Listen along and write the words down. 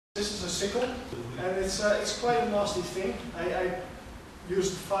This is a sickle, and it's quite a nasty thing. I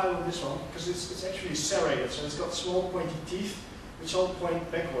used the file on this one because it's actually serrated, so it's got small pointy teeth which all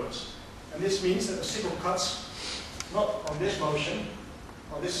point backwards. And this means that the sickle cuts not on this motion,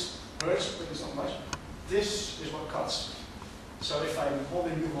 on this hurts, but it's not much. This is what cuts. So if I'm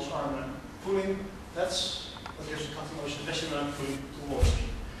holding Yuval's arm and pulling, that's what gives a cutting motion, especially when I'm pulling towards me.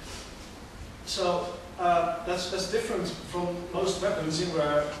 So that's different from most weapons in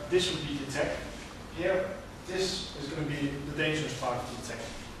where this would be the attack. Here, this is going to be the dangerous part of the attack.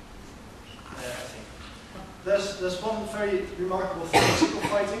 I think. There's one very remarkable thing in sickle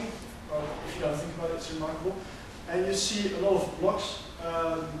fighting. Well, if you don't think about it, it's remarkable. And you see a lot of blocks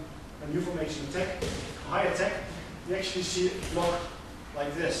when Yuval makes an attack, a high attack. You actually see a block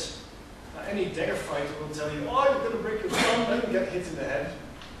like this. Now, any dagger fighter will tell you, oh, you're going to break your thumb, then you get hit in the head.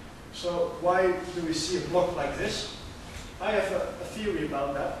 So why do we see a block like this? I have a theory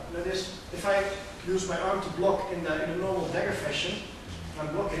about that. And that is, if I use my arm to block in a normal dagger fashion, I'm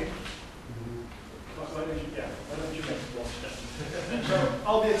blocking. Why don't you make the block then? So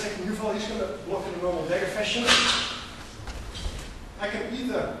I'll be attacking Yuval, he's going to block in a normal dagger fashion. I can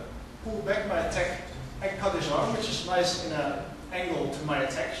either pull back my attack and cut his arm, which is nice in an angle to my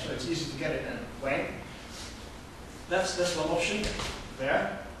attack, so it's easy to get it and whang. That's one option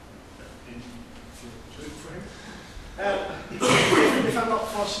there. For him. If I'm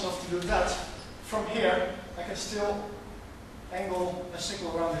not fast enough to do that, from here I can still angle a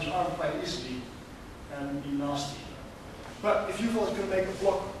sickle around his arm quite easily and be nasty. But if Yuval is going to make a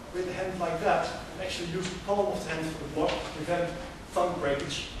block with the hand like that, and actually use the palm of the hand for the block to prevent thumb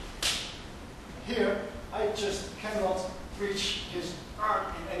breakage, here I just cannot reach his arm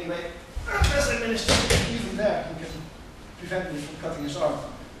in any way. As I managed to, even there, he can prevent me from cutting his arm.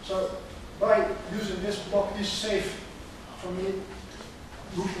 So by using this block, he's safe from me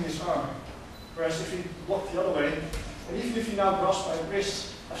hooking his arm. Whereas if he blocked the other way, and even if he now grasps my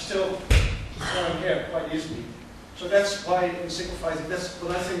wrist, I'm still going here quite easily. So that's why in sickle fighting, that's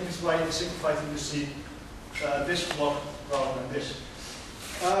what I think is why in sickle fighting you see this block rather than this.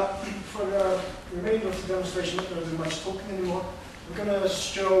 For the remainder of the demonstration, I'm not going to do much talking anymore. I'm going to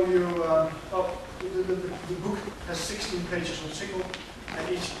show you, the book has 16 pages on sickle, and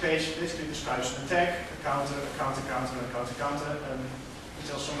each page basically describes an attack, a counter, a counter, counter, and a counter, counter, and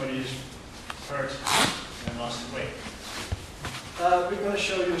until somebody is hurt in a nasty way. We're going to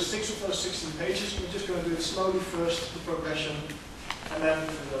show you 6 of those 16 pages. We're just going to do it slowly first, the progression, and then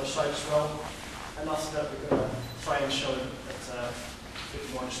from the other side as well. And after that, we're going to try and show it at a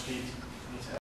bit more speed.